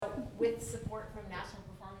with support from National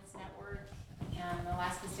Performance Network and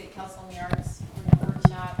Alaska State Council on the Arts, with the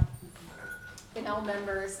workshop, NL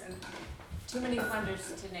members, and too many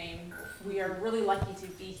funders to name. We are really lucky to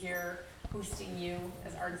be here hosting you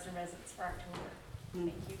as artists in residence for October.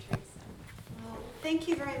 Thank you, Teresa. Well, thank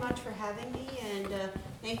you very much for having me, and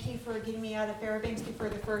thank you for getting me out of Fairbanks before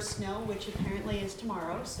the first snow, which apparently is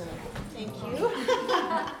tomorrow, so thank you.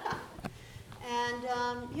 And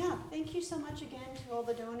yeah, thank you so much again to all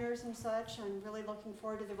the donors and such. I'm really looking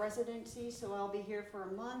forward to the residency, so I'll be here for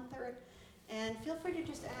a month. And feel free to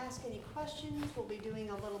just ask any questions. We'll be doing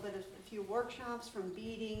a little bit of a few workshops from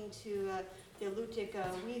beading to the Lutic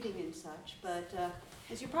weaving and such. But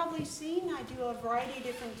as you've probably seen, I do a variety of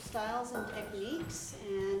different styles and techniques,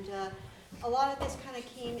 and a lot of this kind of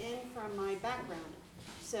came in from my background.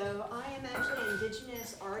 So I am actually an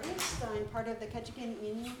indigenous artist. I'm part of the Ketchikan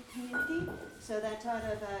Indian community, so that's out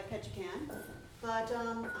of Ketchikan. But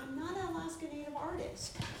I'm not an Alaska Native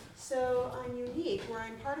artist. So I'm unique, where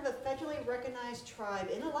I'm part of a federally recognized tribe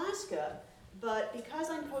in Alaska, but because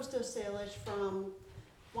I'm Coast Salish from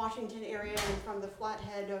Washington area and from the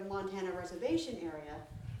Flathead of Montana Reservation area,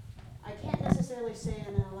 I can't necessarily say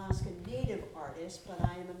I'm an Alaska Native artist, but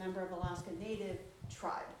I am a member of Alaska Native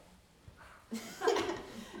tribe.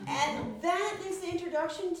 And that is the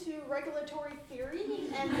introduction to regulatory theory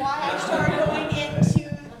and why I started going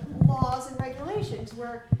into laws and regulations,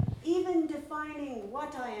 where even defining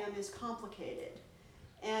what I am is complicated.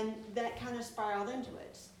 And that kind of spiraled into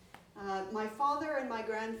it. My father and my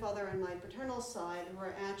grandfather on my paternal side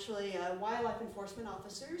were actually wildlife enforcement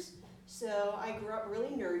officers. So I grew up really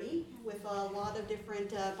nerdy with a lot of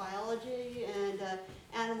different biology and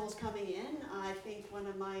animals coming in. I think one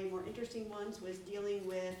of my more interesting ones was dealing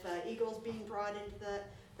with eagles being brought into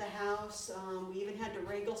the house. We even had to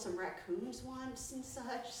wrangle some raccoons once and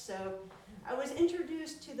such. So I was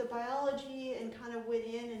introduced to the biology and kind of went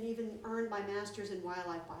in and even earned my master's in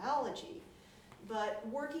wildlife biology. But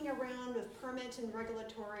working around with permits and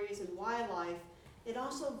regulatories and wildlife, it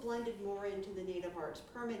also blended more into the Native arts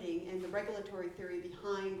permitting and the regulatory theory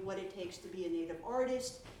behind what it takes to be a Native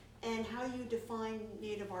artist and how you define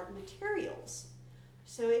Native art materials.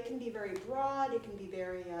 So it can be very broad, it can be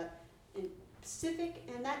very specific,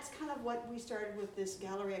 and that's kind of what we started with this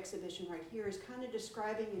gallery exhibition right here, is kind of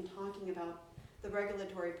describing and talking about the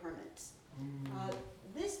regulatory permits.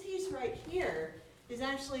 This piece right here is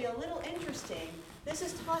actually a little interesting. This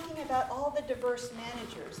is talking about all the diverse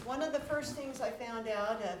managers. One of the first things I found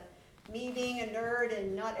out, me being a nerd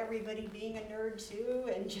and not everybody being a nerd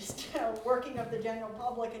too, and just working of the general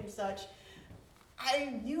public and such,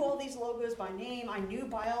 I knew all these logos by name. I knew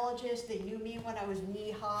biologists. They knew me when I was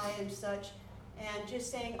knee-high and such. And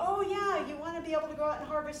just saying, oh yeah, you want to be able to go out and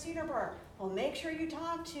harvest cedar bark. Well, make sure you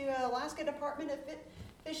talk to Alaska Department of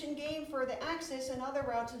Fish and Game for the access and other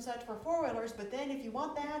routes and such for four-wheelers, but then if you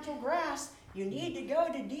want the actual grass, you need to go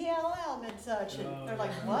to DLL and such. And they're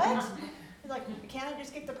like, what? They're like, can't I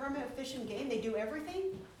just get the permit of Fish and Game? They do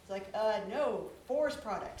everything? It's like, no, forest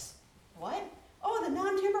products. What? Oh, the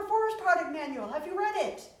non-timber forest product manual. Have you read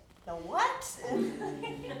it? The what?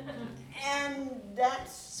 And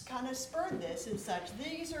that's kind of spurred this and such.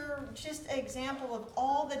 These are just an example of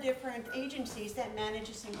all the different agencies that manage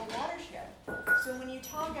a single watershed. So when you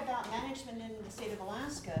talk about management in the state of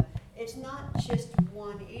Alaska, it's not just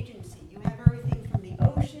one agency. You have everything from the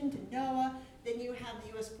ocean to NOAA, then you have the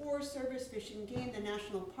U.S. Forest Service, Fish and Game, the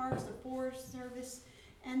National Parks, the Forest Service,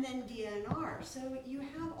 and then DNR. So you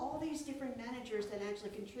have all these different managers that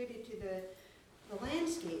actually contribute to the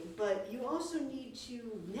landscape, but you also need to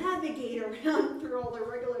navigate around through all the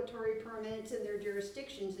regulatory permits and their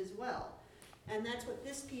jurisdictions as well. And that's what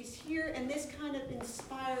this piece here, and this kind of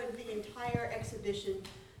inspired the entire exhibition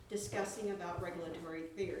discussing about regulatory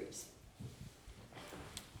theories.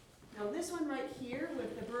 Now this one right here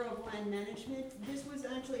with the Bureau of Land Management, this was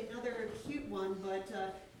actually another cute one, but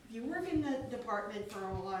if you work in the department for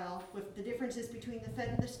a while, with the differences between the Fed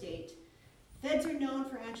and the state, Feds are known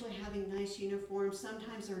for actually having nice uniforms.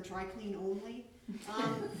 Sometimes they're dry clean only.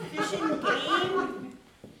 Fish and Game,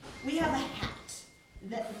 we have a hat.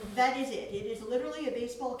 That is it. It is literally a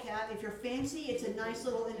baseball cap. If you're fancy, it's a nice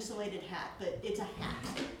little insulated hat, but it's a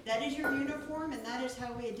hat. That is your uniform, and that is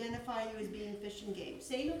how we identify you as being Fish and Game.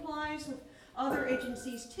 Same applies with other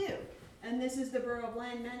agencies too. And this is the Bureau of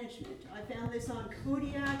Land Management. I found this on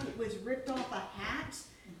Kodiak. It was ripped off a hat.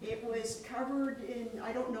 It was covered in,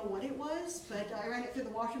 I don't know what it was, but I ran it through the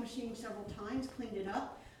washing machine several times, cleaned it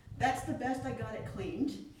up. That's the best I got it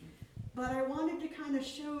cleaned. But I wanted to kind of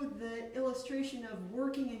show the illustration of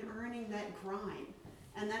working and earning that grind.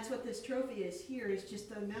 And that's what this trophy is here, is just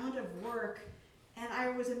the amount of work And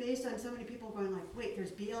I was amazed on so many people going like, wait,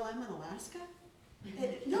 there's BLM in Alaska?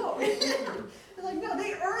 No, they're like, no,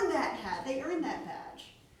 they earned that hat, they earned that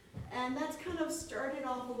badge. And that's kind of started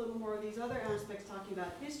off a little more of these other aspects talking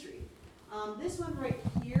about history. This one right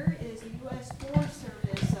here is a U.S. Forest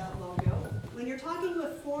Service logo. When you're talking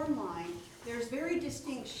with form line, there's very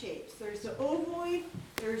distinct shapes. There's the ovoid,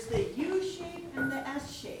 there's the U shape, and the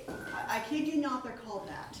S shape. I kid you not, they're called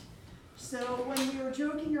that. So when we were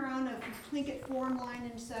joking around of Tlingit form line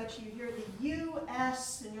and such, you hear the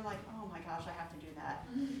U.S. and you're like, oh my gosh, I have to do that.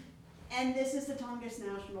 And this is the Tongass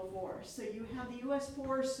National Forest. So you have the U.S.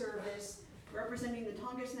 Forest Service representing the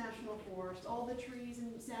Tongass National Forest, all the trees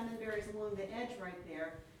and salmon berries along the edge right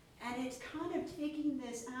there. And it's kind of taking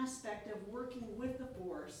this aspect of working with the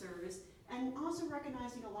Forest Service and also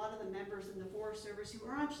recognizing a lot of the members in the Forest Service who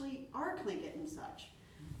are actually Tlingit and such.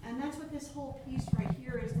 And that's what this whole piece right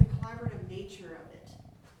here is, the collaborative nature of it.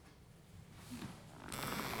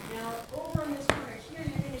 Now, over on this corner here,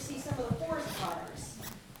 you're going to see some of the forest products.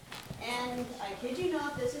 And I kid you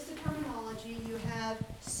not, this is the terminology. You have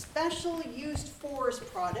special used forest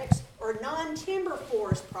products or non-timber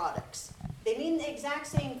forest products. They mean the exact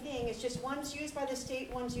same thing, it's just one's used by the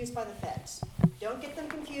state, one's used by the feds. Don't get them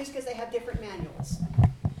confused because they have different manuals.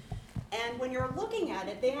 And when you're looking at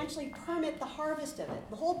it, they actually permit the harvest of it.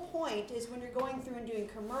 The whole point is when you're going through and doing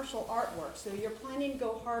commercial artwork, so you're planning to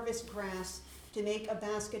go harvest grass to make a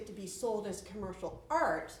basket to be sold as commercial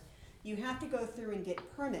art, you have to go through and get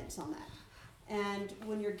permits on that. And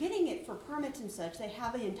when you're getting it for permits and such, they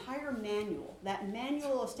have an entire manual. That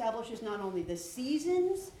manual establishes not only the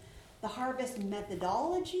seasons, the harvest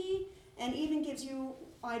methodology, and even gives you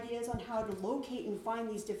ideas on how to locate and find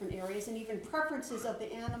these different areas, and even preferences of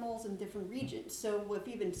the animals in different regions. So with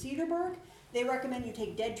even Cedarburg, they recommend you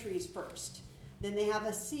take dead trees first. Then they have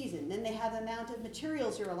a season. Then they have the amount of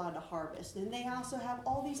materials you're allowed to harvest. Then they also have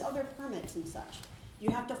all these other permits and such.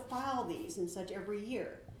 You have to file these and such every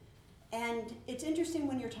year. And it's interesting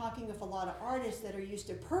when you're talking with a lot of artists that are used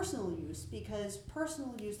to personal use, because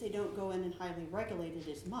personal use, they don't go in and highly regulate it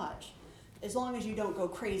as much. As long as you don't go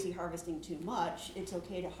crazy harvesting too much, it's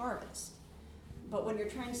okay to harvest. But when you're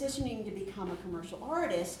transitioning to become a commercial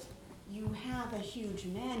artist, you have a huge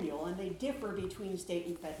manual, and they differ between state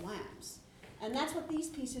and fed lands. And that's what these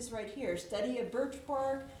pieces right here, study of birch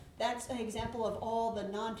bark, that's an example of all the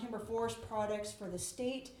non-timber forest products for the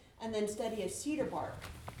state, and then study of cedar bark.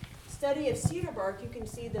 Study of cedar bark, you can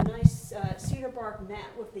see the nice cedar bark mat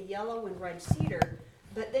with the yellow and red cedar,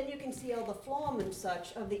 but then you can see all the phloem and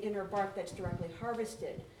such of the inner bark that's directly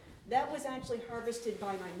harvested. That was actually harvested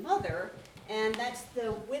by my mother, and that's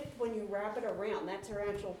the width when you wrap it around. That's her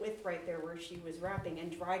actual width right there where she was wrapping,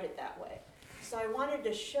 and dried it that way. So I wanted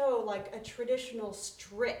to show like a traditional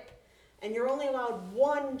strip, and you're only allowed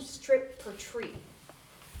one strip per tree.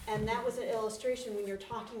 And that was an illustration when you're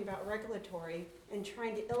talking about regulatory and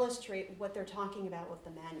trying to illustrate what they're talking about with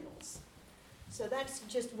the manuals. So that's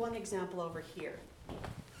just one example over here.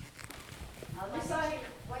 Why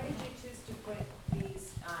did you choose to put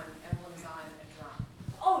these emblems on a drum?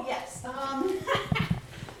 Oh, yes.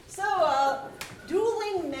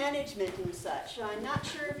 Dueling management and such. I'm not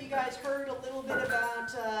sure if you guys heard a little bit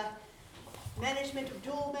about management of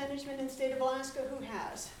dual management in the state of Alaska. Who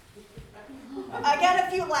has? I got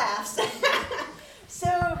a few laughs.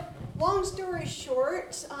 So, long story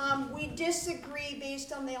short, we disagree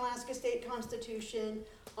based on the Alaska State Constitution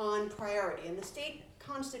on priority. In the state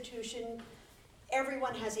constitution,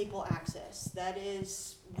 everyone has equal access. That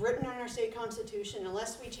is written in our state constitution.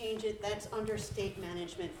 Unless we change it, that's under state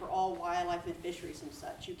management for all wildlife and fisheries and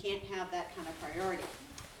such. You can't have that kind of priority.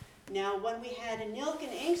 Now, when we had Anilk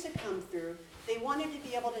and ANCSA come through, they wanted to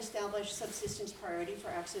be able to establish subsistence priority for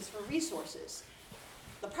access for resources.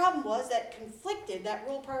 The problem was that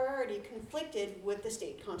rule priority conflicted with the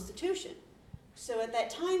state constitution. So at that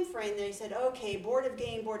time frame, they said, okay, Board of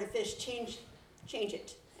Game, Board of Fish, change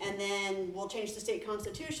it. And then we'll change the state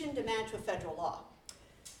constitution to match with federal law.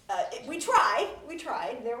 We tried.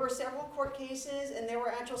 There were several court cases, and there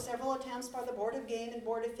were several attempts by the Board of Game and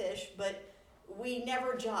Board of Fish, but we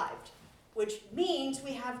never jived, which means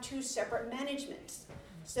we have two separate managements.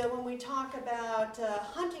 So when we talk about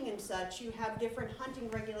hunting and such, you have different hunting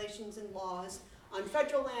regulations and laws on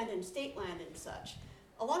federal land and state land and such.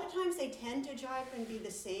 A lot of times they tend to jive and be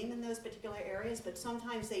the same in those particular areas, but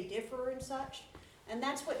sometimes they differ and such. And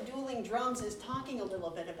that's what dueling drums is talking a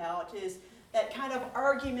little bit about, is that kind of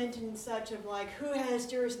argument and such of like, who has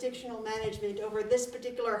jurisdictional management over this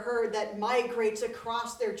particular herd that migrates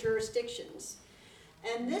across their jurisdictions.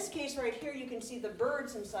 And this case right here, you can see the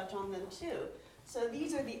birds and such on them too. So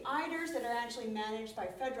these are the eiders that are actually managed by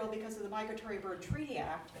federal because of the Migratory Bird Treaty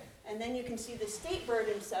Act. And then you can see the state bird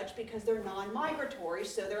and such because they're non-migratory,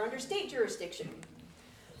 so they're under state jurisdiction.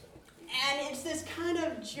 And it's this kind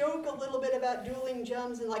of joke a little bit about dueling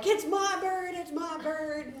drums and like, it's my bird, and it's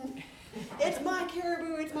my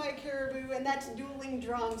caribou, and that's dueling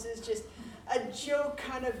drums is just a joke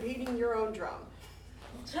kind of beating your own drum.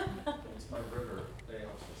 It's my river. They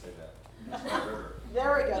also say that. It's my river.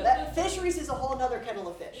 There we go. That fisheries is a whole other kettle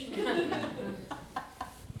of fish.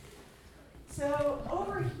 So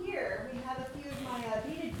over here, we have a few of my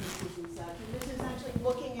beaded pieces and such, and this is actually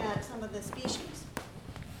looking at some of the species.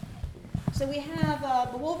 So we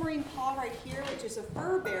have the Wolverine paw right here, which is a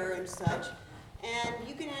fur bear and such, and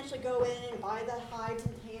you can actually go in and buy the hides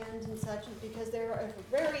and tans and such because they're a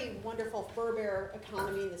very wonderful fur bear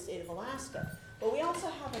economy in the state of Alaska. But we also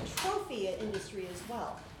have a trophy industry as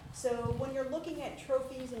well. So when you're looking at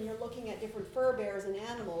trophies and you're looking at different fur bears and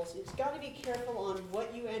animals, it's got to be careful on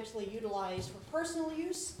what you actually utilize for personal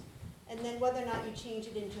use and then whether or not you change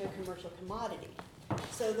it into a commercial commodity.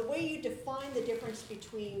 So the way you define the difference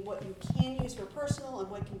between what you can use for personal and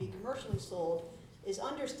what can be commercially sold is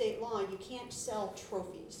under state law, you can't sell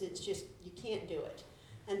trophies. It's just, you can't do it.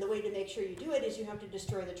 And the way to make sure you do it is you have to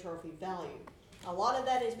destroy the trophy value. A lot of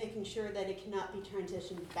that is making sure that it cannot be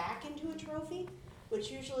transitioned back into a trophy, which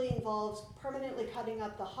usually involves permanently cutting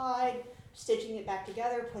up the hide, stitching it back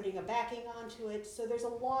together, putting a backing onto it. So there's a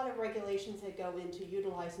lot of regulations that go into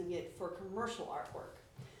utilizing it for commercial artwork.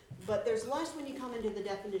 But there's less when you come into the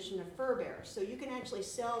definition of fur bear. So you can actually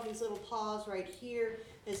sell these little paws right here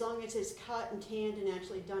as long as it's cut and tanned and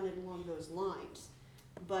actually done it along those lines.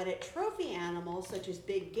 But at trophy animals, such as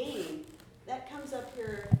big game, that comes up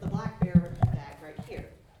here, the black bear bag right here.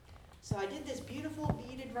 So I did this beautiful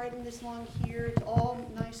beaded right in this long here. It's all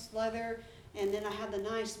nice leather. And then I have the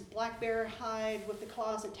nice black bear hide with the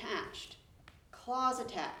claws attached. Claws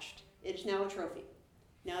attached. It is now a trophy.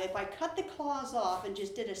 Now if I cut the claws off and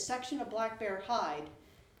just did a section of black bear hide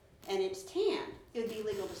and it's tan, it would be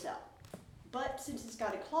legal to sell. But since it's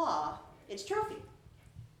got a claw, it's trophy.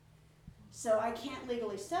 So I can't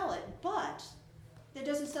legally sell it, but that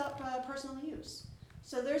doesn't stop personal use.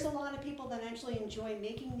 So there's a lot of people that actually enjoy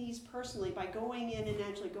making these personally by going in and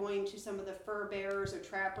actually going to some of the fur bearers or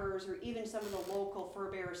trappers or even some of the local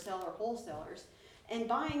fur bearer seller wholesalers and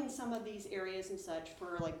buying some of these areas and such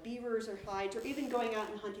for like beavers or hides or even going out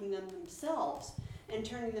and hunting them themselves and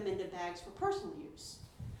turning them into bags for personal use.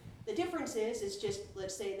 The difference is just,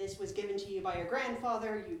 let's say this was given to you by your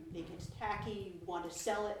grandfather, you think it's tacky, you want to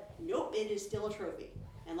sell it. Nope, it is still a trophy.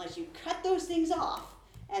 Unless you cut those things off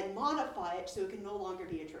and modify it so it can no longer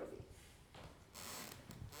be a trophy.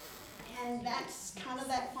 And that's kind of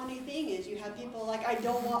that funny thing is you have people like, I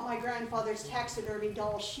don't want my grandfather's taxidermy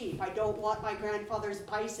doll sheep. I don't want my grandfather's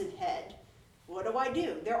bison head. What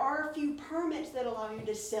do? There are a few permits that allow you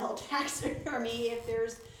to sell taxidermy if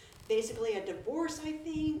there's basically a divorce, I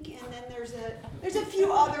think, and then there's a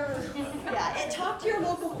few other, yeah, and talk to your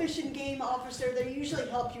local fish and game officer. They usually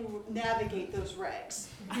help you navigate those regs.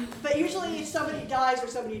 But usually if somebody dies or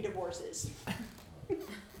somebody divorces.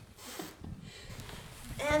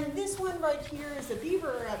 And this one right here is a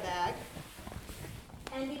beaver bag.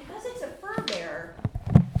 And because it's a fur bear,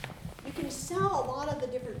 you can sell a lot of the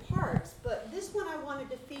different parts, but this one I wanted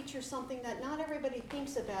to feature something that not everybody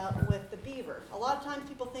thinks about with the beaver. A lot of times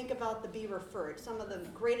people think about the beaver fur. It's some of the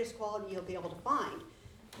greatest quality you'll be able to find.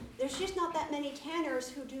 There's just not that many tanners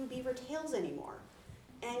who do beaver tails anymore.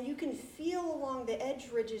 And you can feel along the edge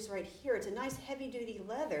ridges right here. It's a nice heavy-duty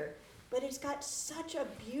leather, but it's got such a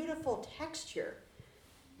beautiful texture.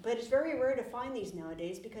 But it's very rare to find these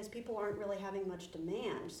nowadays because people aren't really having much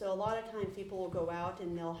demand. So a lot of times people will go out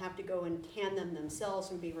and they'll have to go and tan them themselves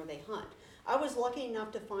from beaver they hunt. I was lucky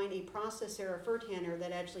enough to find a processor, a fur tanner,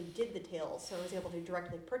 that actually did the tails, so I was able to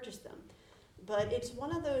directly purchase them. But it's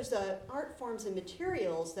one of those art forms and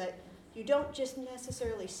materials that you don't just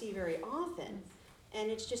necessarily see very often. And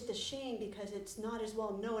it's just a shame because it's not as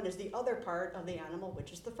well known as the other part of the animal,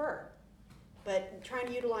 which is the fur. But trying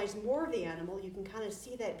to utilize more of the animal, you can kind of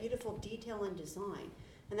see that beautiful detail and design.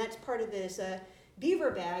 And that's part of this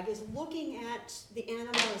beaver bag, is looking at the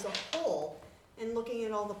animal as a whole and looking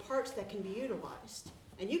at all the parts that can be utilized.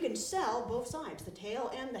 And you can sell both sides, the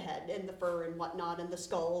tail and the head and the fur and whatnot and the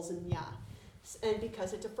skulls and yeah, and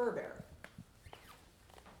because it's a fur bear.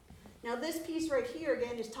 Now this piece right here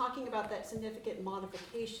again is talking about that significant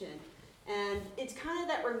modification. And it's kind of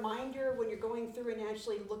that reminder when you're going through and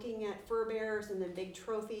actually looking at fur bears and the big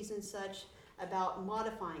trophies and such about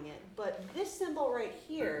modifying it. But this symbol right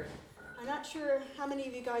here, I'm not sure how many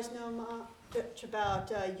of you guys know much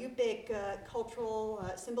about Yupik cultural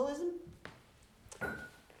symbolism,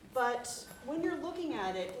 but when you're looking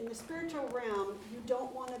at it in the spiritual realm, you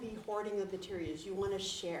don't want to be hoarding of materials. You want to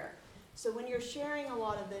share. So when you're sharing a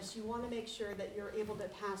lot of this, you want to make sure that you're able to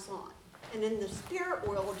pass on. And in the spirit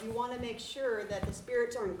world, you want to make sure that the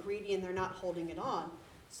spirits aren't greedy and they're not holding it on.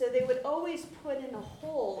 So they would always put in a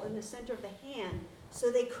hole in the center of the hand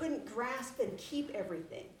so they couldn't grasp and keep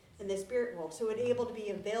everything in the spirit world, so it would be able to be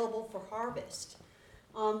available for harvest.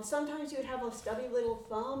 Sometimes you would have a stubby little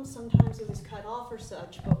thumb, sometimes it was cut off or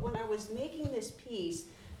such, but when I was making this piece,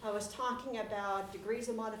 I was talking about degrees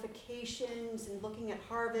of modifications and looking at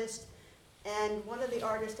harvest, and one of the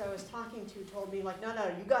artists I was talking to told me, like, no,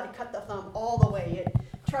 you got to cut the thumb all the way.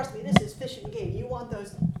 Trust me, this is fish and game. You want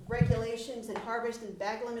those regulations and harvest and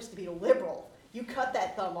bag limits to be liberal. You cut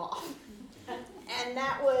that thumb off. And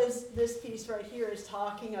that was, this piece right here is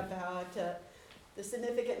talking about the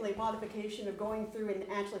significantly modification of going through and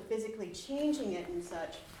actually physically changing it and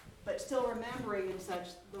such, but still remembering and such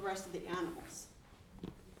the rest of the animals.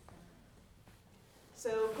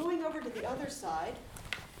 So going over to the other side,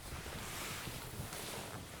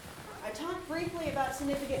 I talked briefly about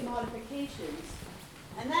significant modifications,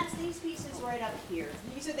 and that's these pieces right up here.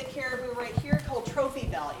 These are the caribou right here called trophy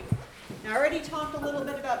value. Now I already talked a little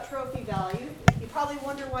bit about trophy value. You probably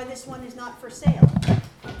wonder why this one is not for sale.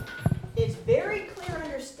 It's very clear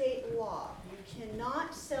under state law. You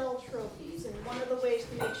cannot sell trophies, and one of the ways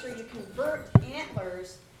to make sure you convert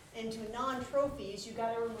antlers into non-trophies, you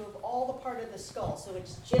got to remove all the part of the skull, so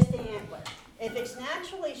it's just the antler. If it's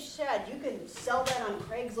naturally shed, you can sell that on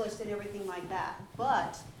Craigslist and everything like that.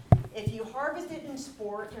 But if you harvest it in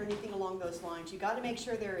sport or anything along those lines, you got to make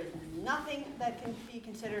sure there is nothing that can be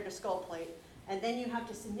considered a skull plate, and then you have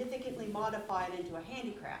to significantly modify it into a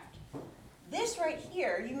handicraft. This right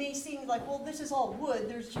here, you may seem like, well, this is all wood,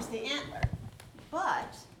 there's just the antler.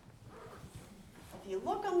 But if you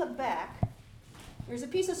look on the back, there's a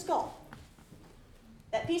piece of skull.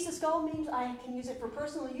 That piece of skull means I can use it for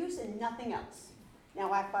personal use and nothing else. Now,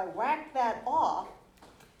 if I whack that off,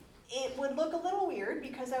 it would look a little weird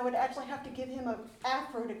because I would actually have to give him an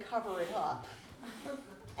afro to cover it up.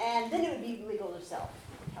 And then it would be legal to sell.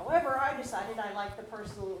 However, I decided I like the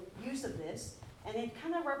personal use of this, and it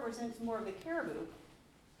kind of represents more of the caribou.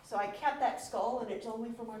 So I kept that skull, and it's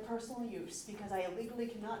only for my personal use because I illegally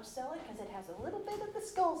cannot sell it because it has a little bit of the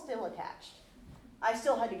skull still attached. I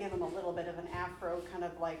still had to give him a little bit of an afro, kind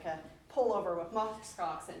of like a pullover with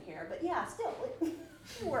muskox in here, but yeah, still,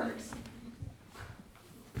 it works.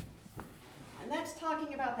 And that's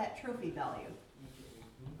talking about that trophy value.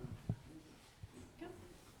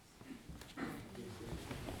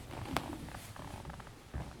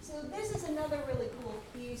 So this is another really cool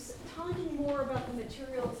piece, talking more about the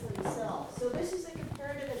materials themselves. So this is a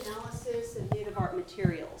comparative analysis of native art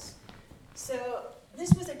materials. So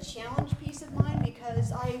this was a challenge piece of mine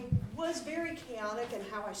because I was very chaotic in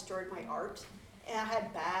how I stored my art. And I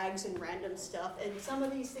had bags and random stuff, and some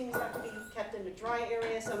of these things have to be kept in a dry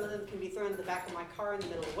area. Some of them can be thrown in the back of my car in the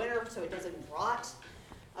middle of winter so it doesn't rot.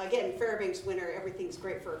 Again, Fairbanks winter, everything's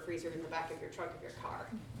great for a freezer in the back of your trunk of your car.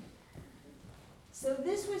 So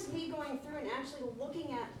this was me going through and actually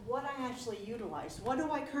looking at what I actually utilized. What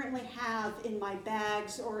do I currently have in my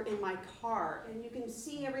bags or in my car? And you can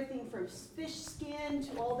see everything from fish skin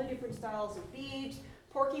to all the different styles of beads,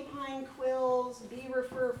 porcupine quills, beaver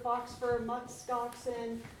fur, fox fur,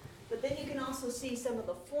 muskoxen. But then you can also see some of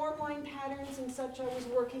the form line patterns and such I was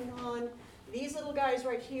working on. These little guys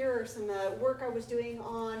right here are some work I was doing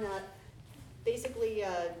on basically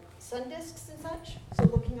sun discs and such. So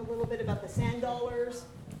looking a little bit about the sand dollars,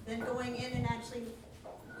 then going in and actually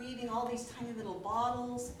weaving all these tiny little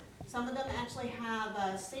bottles. Some of them actually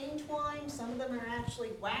have seine twine, some of them are actually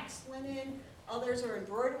waxed linen, others are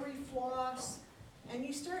embroidery floss. And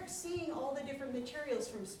you start seeing all the different materials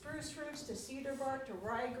from spruce roots to cedar bark to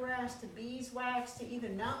ryegrass to beeswax to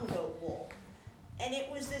even mountain goat wool. And it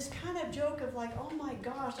was this kind of joke of like, oh my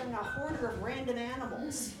gosh, I'm a hoarder of random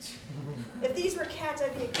animals. If these were cats,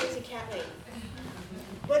 I'd be a crazy cat lady.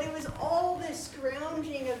 But it was all this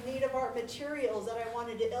scrounging of native art materials that I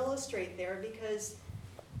wanted to illustrate there because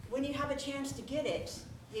when you have a chance to get it,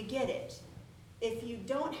 you get it. If you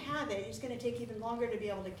don't have it, it's going to take even longer to be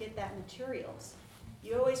able to get that materials.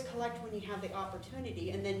 You always collect when you have the opportunity,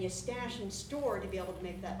 and then you stash and store to be able to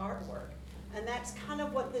make that artwork. And that's kind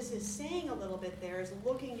of what this is saying a little bit there, is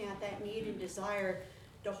looking at that need and desire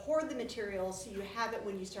to hoard the materials so you have it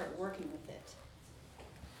when you start working with it.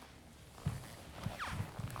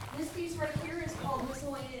 This piece right here is called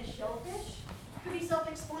Miscellaneous Shellfish. Pretty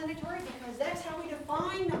self-explanatory because that's how we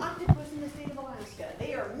define the octopus in the state of Alaska.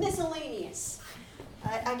 They are miscellaneous.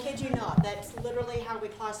 I kid you not, that's literally how we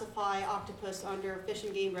classify octopus under Fish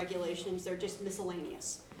and Game regulations. They're just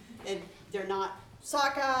miscellaneous. And they're not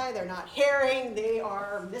sockeye, they're not herring, they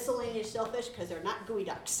are miscellaneous shellfish because they're not gooey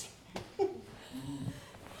ducks.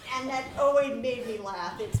 And that always made me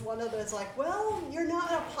laugh. It's one of those like, well, you're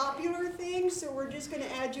not a popular thing, so we're just going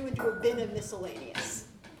to add you into a bin of miscellaneous.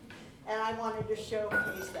 And I wanted to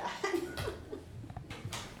showcase that.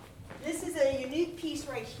 This is a unique piece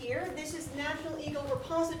right here. This is National Eagle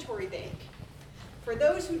Repository Bank. For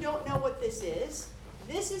those who don't know what this is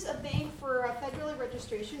a bank for federal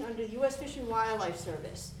registration under the U.S. Fish and Wildlife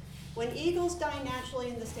Service. When eagles die naturally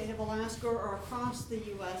in the state of Alaska or across the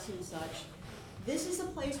U.S. and such, this is a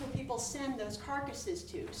place where people send those carcasses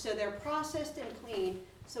to. So they're processed and cleaned.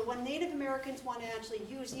 So when Native Americans want to actually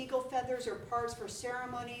use eagle feathers or parts for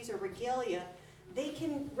ceremonies or regalia, they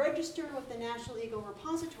can register with the National Eagle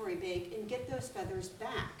Repository Bank and get those feathers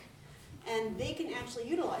back. And they can actually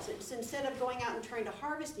utilize it. So instead of going out and trying to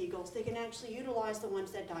harvest eagles, they can actually utilize the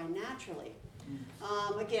ones that die naturally.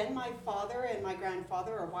 Again, my father and my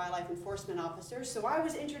grandfather are wildlife enforcement officers, so I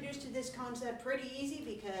was introduced to this concept pretty easy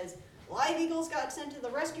because live eagles got sent to the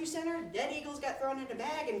rescue center, dead eagles got thrown in a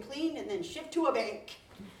bag and cleaned and then shipped to a bank.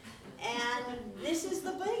 And this is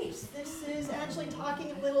the base. This is actually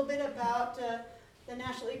talking a little bit about the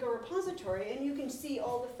National Eagle Repository, and you can see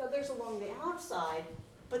all the feathers along the outside,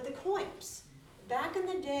 but the coins. Back in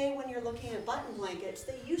the day when you're looking at button blankets,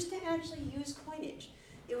 they used to actually use coinage.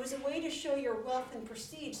 It was a way to show your wealth and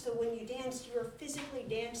prestige, so when you danced, you were physically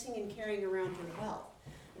dancing and carrying around your wealth.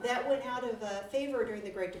 That went out of favor during the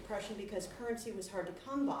Great Depression because currency was hard to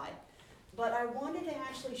come by. But I wanted to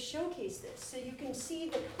actually showcase this. So you can see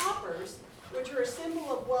the coppers, which are a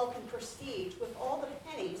symbol of wealth and prestige, with all the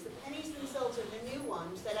pennies. The pennies themselves are the new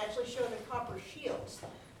ones that actually show the copper shields.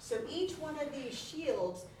 So each one of these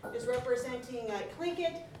shields is representing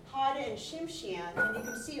Tlingit, Haida, and Tsimshian, and you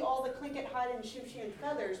can see all the Tlingit, Haida, and Tsimshian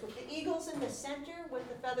feathers with the eagles in the center with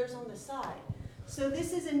the feathers on the side. So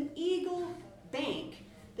this is an eagle bank,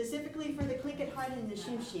 specifically for the Tlingit, Haida, and the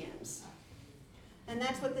Tsimshians. And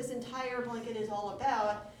that's what this entire blanket is all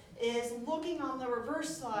about, is looking on the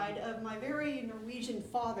reverse side of my very Norwegian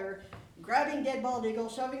father, grabbing dead bald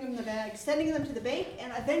eagles, shoving them in the bag, sending them to the bank,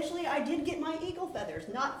 and eventually I did get my eagle feathers.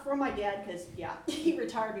 Not from my dad, because, yeah, he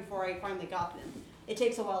retired before I finally got them. It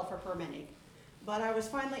takes a while for permitting. But I was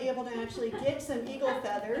finally able to actually get some eagle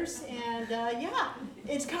feathers, and yeah,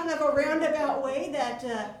 it's kind of a roundabout way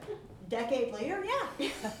that decade later,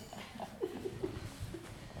 yeah.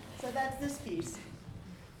 So that's this piece.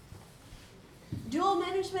 Dual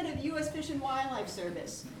management of U.S. Fish and Wildlife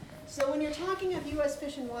Service. So when you're talking of U.S.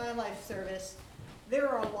 Fish and Wildlife Service, there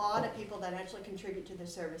are a lot of people that actually contribute to the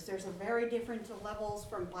service. There's a very different levels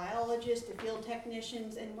from biologists to field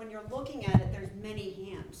technicians, and when you're looking at it, there's many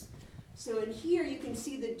hands. So in here you can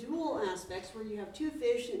see the dual aspects where you have 2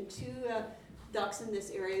 fish and 2 ducks in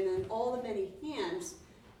this area, and then all the many hands.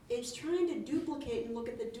 It's trying to duplicate and look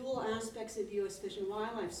at the dual aspects of U.S. Fish and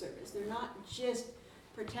Wildlife Service. They're not just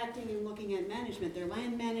protecting and looking at management. They're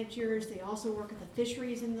land managers. They also work at the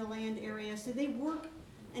fisheries in the land area. So they work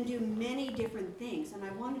and do many different things. And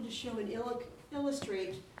I wanted to show and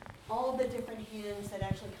illustrate all the different hands that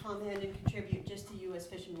actually come in and contribute just to U.S.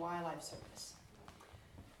 Fish and Wildlife Service.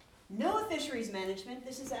 NOAA Fisheries Management.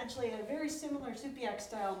 This is actually a very similar Supiak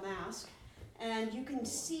style mask. And you can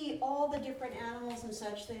see all the different animals and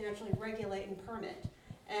such they actually regulate and permit.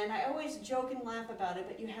 And I always joke and laugh about it,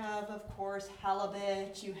 but you have, of course,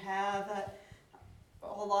 halibut, you have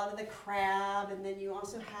a lot of the crab, and then you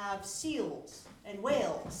also have seals and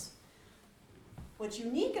whales. What's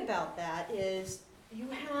unique about that is you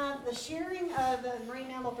have the sharing of the Marine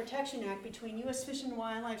Mammal Protection Act between U.S. Fish and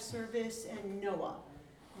Wildlife Service and NOAA.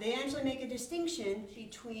 They actually make a distinction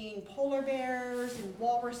between polar bears and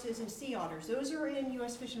walruses and sea otters. Those are in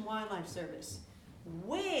U.S. Fish and Wildlife Service.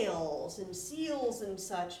 Whales and seals and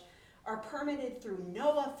such are permitted through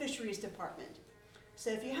NOAA Fisheries Department.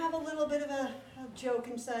 So if you have a little bit of a joke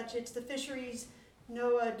and such, it's the Fisheries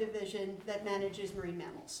NOAA division that manages marine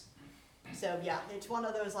mammals. So yeah, it's one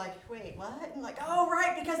of those like, wait, what? And like, oh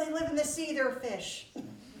right, because they live in the sea, they're fish.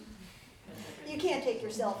 You can't take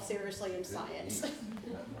yourself seriously in science.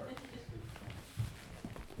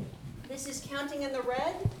 This is counting in the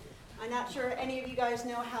red. I'm not sure any of you guys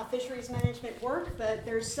know how fisheries management work, but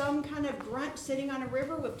there's some kind of grunt sitting on a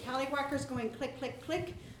river with tallywhackers going click, click,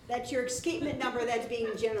 click. That's your escapement number that's being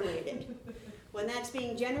generated. When that's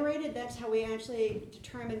being generated, that's how we actually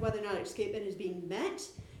determine whether or not escapement is being met.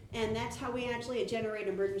 And that's how we actually generate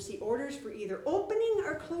emergency orders for either opening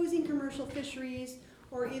or closing commercial fisheries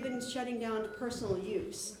or even shutting down to personal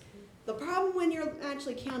use. The problem when you're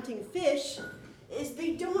actually counting fish is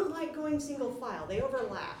they don't like going single file, they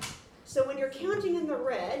overlap. So when you're counting in the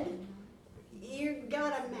red, you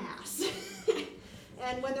got a mass.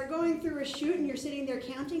 And when they're going through a chute and you're sitting there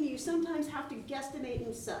counting, you sometimes have to guesstimate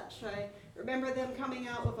and such. I remember them coming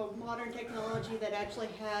out with a modern technology that actually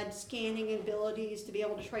had scanning abilities to be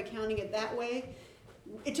able to try counting it that way.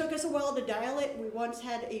 It took us a while to dial it. We once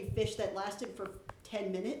had a fish that lasted for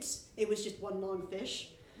 10 minutes. It was just one long fish.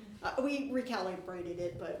 We recalibrated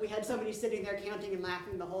it, but we had somebody sitting there counting and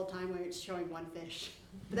laughing the whole time when it's showing one fish.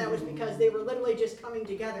 But that was because they were literally just coming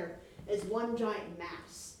together as one giant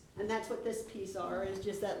mass. And that's what this piece are, is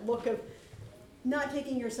just that look of not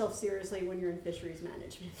taking yourself seriously when you're in fisheries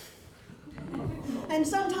management. And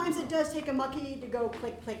sometimes it does take a mucky to go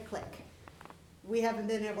click, click, click. We haven't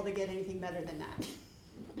been able to get anything better than that.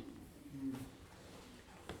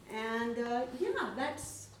 And yeah,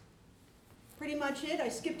 that's pretty much it. I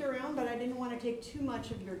skipped around, but I didn't want to take too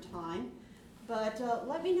much of your time. But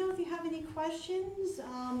let me know if you have any questions.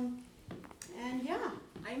 And yeah.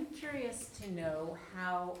 I'm curious to know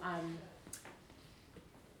how,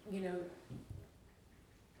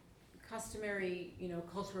 customary,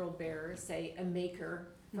 cultural bearers, say a maker,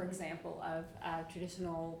 for example, of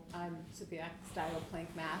traditional Subiac-style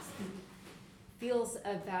plank mask, feels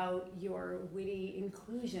about your witty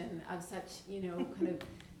inclusion of such, kind of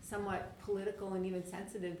somewhat political and even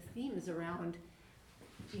sensitive themes around,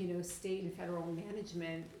 state and federal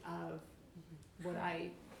management of what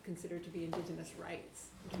I consider to be indigenous rights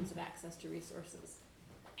in terms of access to resources.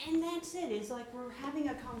 And that's it. It's like we're having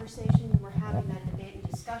a conversation, we're having that debate and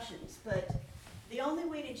discussions, but the only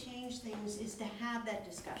way to change things is to have that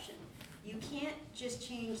discussion. You can't just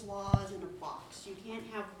change laws in a box. You can't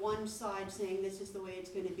have one side saying this is the way it's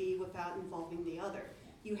going to be without involving the other.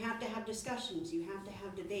 You have to have discussions, you have to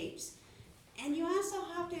have debates. And you also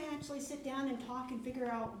have to actually sit down and talk and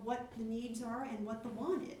figure out what the needs are and what the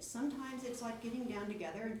want is. Sometimes it's like getting down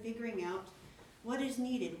together and figuring out what is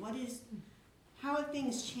needed, how have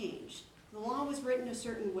things changed. The law was written a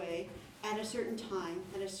certain way at a certain time,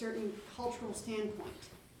 at a certain cultural standpoint.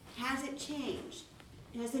 Has it changed?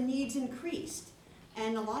 Has the needs increased?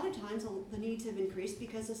 And a lot of times the needs have increased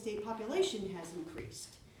because the state population has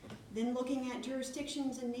increased. Then looking at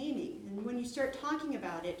jurisdictions and naming, and when you start talking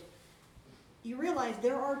about it, you realize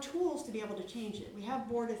there are tools to be able to change it. We have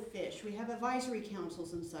Board of Fish, we have advisory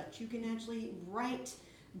councils and such. You can actually write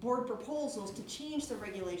board proposals to change the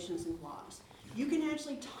regulations and laws. You can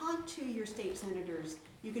actually talk to your state senators.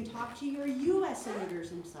 You can talk to your US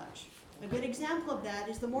senators and such. A good example of that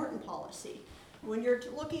is the Morton policy. When you're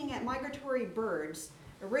looking at migratory birds,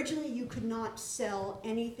 originally you could not sell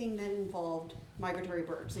anything that involved migratory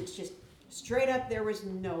birds. It's just straight up, there was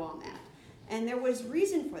no on that. And there was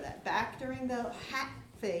reason for that. Back during the hat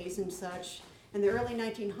phase and such, in the early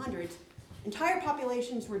 1900s, entire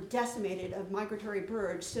populations were decimated of migratory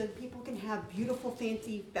birds so that people can have beautiful,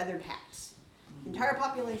 fancy feathered hats. Entire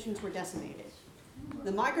populations were decimated.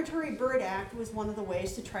 The Migratory Bird Act was one of the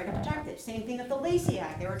ways to try to protect it. Same thing with the Lacey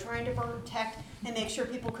Act. They were trying to protect and make sure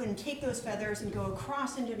people couldn't take those feathers and go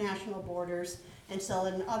across international borders and sell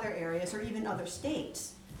it in other areas or even other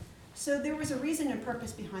states. So there was a reason and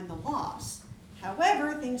purpose behind the laws.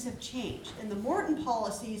 However, things have changed, and the Morton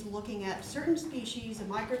policy is looking at certain species of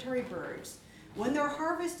migratory birds. When they're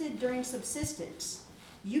harvested during subsistence,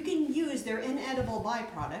 you can use their inedible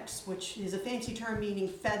byproducts, which is a fancy term meaning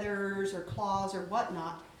feathers or claws or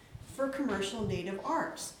whatnot, for commercial native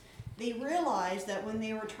arts. They realized that when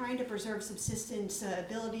they were trying to preserve subsistence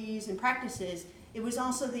abilities and practices, it was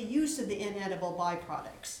also the use of the inedible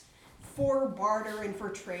byproducts for barter and for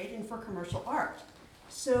trade and for commercial art.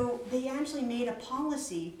 So they actually made a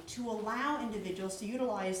policy to allow individuals to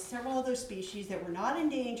utilize several of those species that were not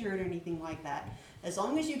endangered or anything like that. As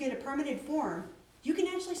long as you get a permitted form, you can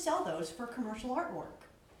actually sell those for commercial artwork.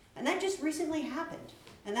 And that just recently happened.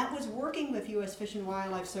 And that was working with U.S. Fish and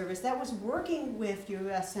Wildlife Service. That was working with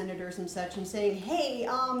U.S. senators and such and saying, hey,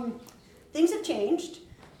 things have changed.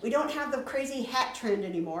 We don't have the crazy hat trend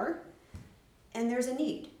anymore. And there's a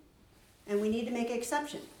need. And we need to make an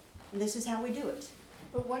exception. And this is how we do it.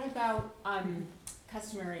 But what about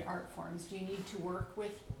customary art forms? Do you need to work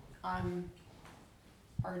with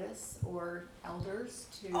artists or elders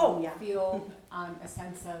to feel a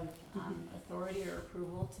sense of authority or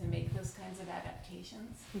approval to make those kinds of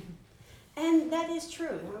adaptations? And that is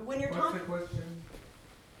true. When you're What's talking, the question?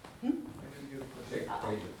 I didn't get the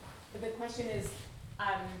question. The question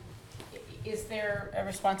is there a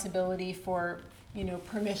responsibility for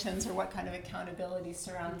permissions or what kind of accountability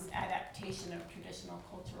surrounds adaptation of traditional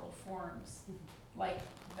cultural forms, like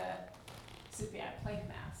the Supiat plague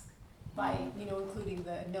mask, by, including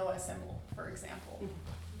the Noah symbol, for example.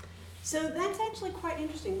 So that's actually quite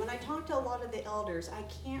interesting. When I talk to a lot of the elders, I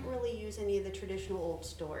can't really use any of the traditional old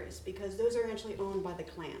stories because those are actually owned by the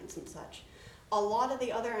clans and such. A lot of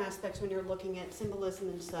the other aspects when you're looking at symbolism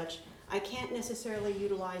and such, I can't necessarily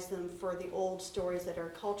utilize them for the old stories that are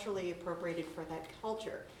culturally appropriated for that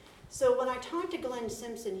culture. So when I talked to Glenn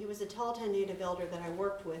Simpson, he was a Tahltan Native elder that I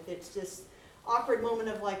worked with, it's this awkward moment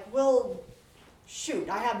of like, well, shoot,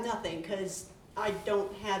 I have nothing because I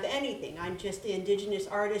don't have anything. I'm just the indigenous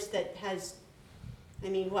artist that has,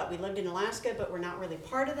 we lived in Alaska, but we're not really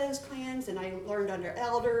part of those clans, and I learned under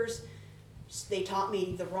elders. They taught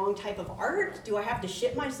me the wrong type of art. Do I have to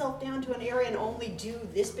ship myself down to an area and only do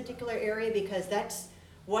this particular area because that's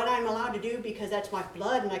what I'm allowed to do because that's my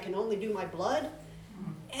blood and I can only do my blood?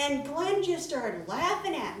 And Glenn just started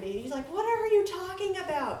laughing at me. He's like, what are you talking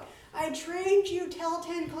about? I trained you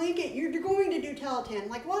Tahltan Tlingit. You're going to do Tahltan. I'm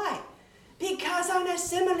like, why? Because I'm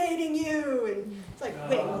assimilating you. And it's like,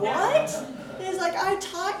 wait, what? And it's like, I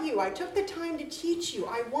taught you. I took the time to teach you.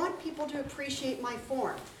 I want people to appreciate my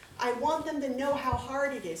form. I want them to know how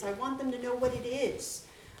hard it is. I want them to know what it is.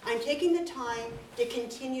 I'm taking the time to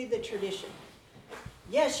continue the tradition.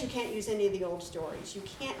 Yes, you can't use any of the old stories. You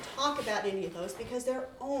can't talk about any of those because they're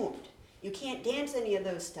owned. You can't dance any of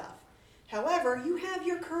those stuff. However, you have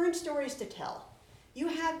your current stories to tell. You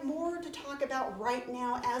have more to talk about right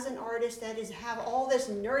now as an artist that have all this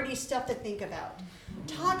nerdy stuff to think about.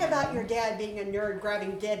 Talk about your dad being a nerd,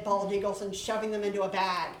 grabbing dead bald eagles and shoving them into a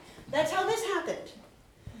bag. That's how this happened.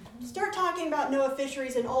 Start talking about Noah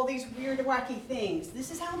fisheries and all these weird, wacky things.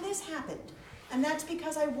 This is how this happened. And that's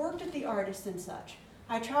because I worked with the artists and such.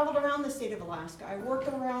 I traveled around the state of Alaska. I worked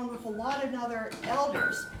around with a lot of other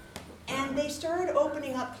elders. And they started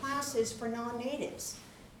opening up classes for non-natives.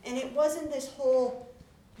 And it wasn't this whole,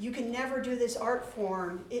 you can never do this art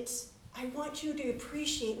form. It's, I want you to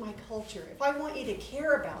appreciate my culture. If I want you to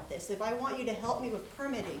care about this, if I want you to help me with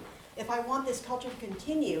permitting, if I want this culture to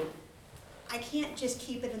continue, I can't just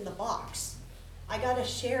keep it in the box. I gotta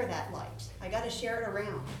share that light. I gotta share it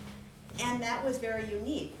around. And that was very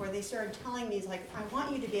unique, where they started telling me, like, I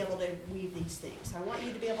want you to be able to weave these things. I want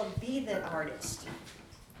you to be able to be the artist.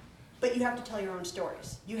 But you have to tell your own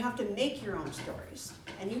stories. You have to make your own stories.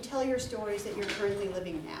 And you tell your stories that you're currently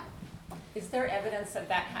living now. Is there evidence of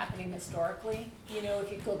that happening historically?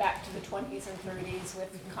 If you go back to the 20s and 30s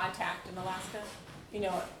with contact in Alaska,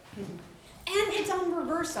 And it's on the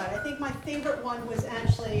reverse side. I think my favorite one was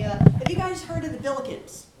actually, have you guys heard of the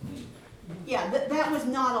Billikens? Yeah, that was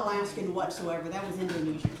not Alaskan whatsoever. That was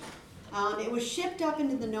Indonesian. It was shipped up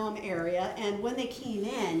into the Nome area, and when they came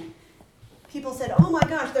in, people said, oh my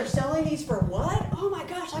gosh, they're selling these for what? Oh my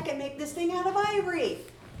gosh, I can make this thing out of ivory.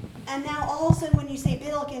 And now all of a sudden when you say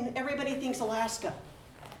Billiken, everybody thinks Alaska.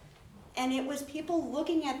 And it was people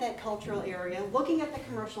looking at that cultural area, looking at the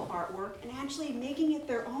commercial artwork, and actually making it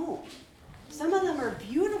their own. Some of them are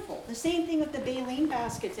beautiful. The same thing with the baleen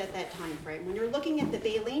baskets at that time frame. When you're looking at the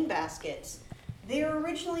baleen baskets, they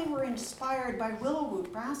originally were inspired by willow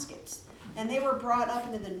root baskets. And they were brought up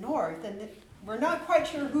into the north. And we're not quite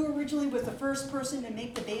sure who originally was the first person to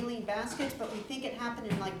make the baleen baskets, but we think it happened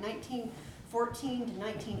in like 1914 to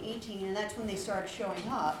 1918, and that's when they started showing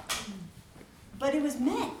up. But it was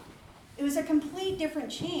men. It was a complete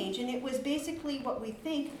different change, and it was basically what we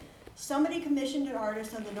think. Somebody commissioned an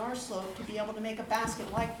artist on the North Slope to be able to make a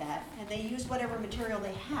basket like that, and they used whatever material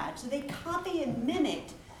they had. So they copied and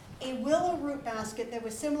mimicked a willow root basket that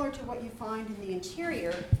was similar to what you find in the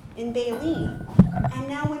interior in Baleen. And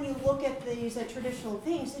now when you look at these traditional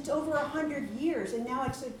things, it's over 100 years, and now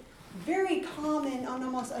it's a very common and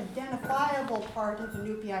almost identifiable part of the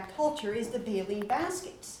Inupiaq culture is the Baleen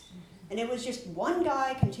baskets. And it was just one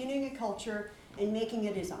guy continuing a culture and making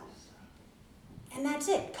it his own. And that's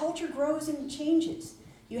it. Culture grows and changes.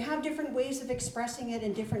 You have different ways of expressing it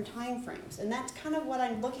in different time frames. And that's kind of what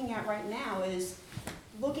I'm looking at right now, is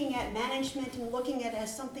looking at management and looking at it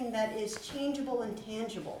as something that is changeable and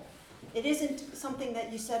tangible. It isn't something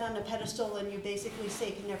that you set on a pedestal and you basically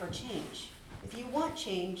say can never change. If you want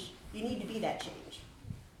change, you need to be that change.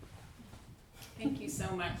 Thank you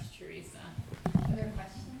so much, Teresa. Other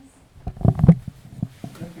questions?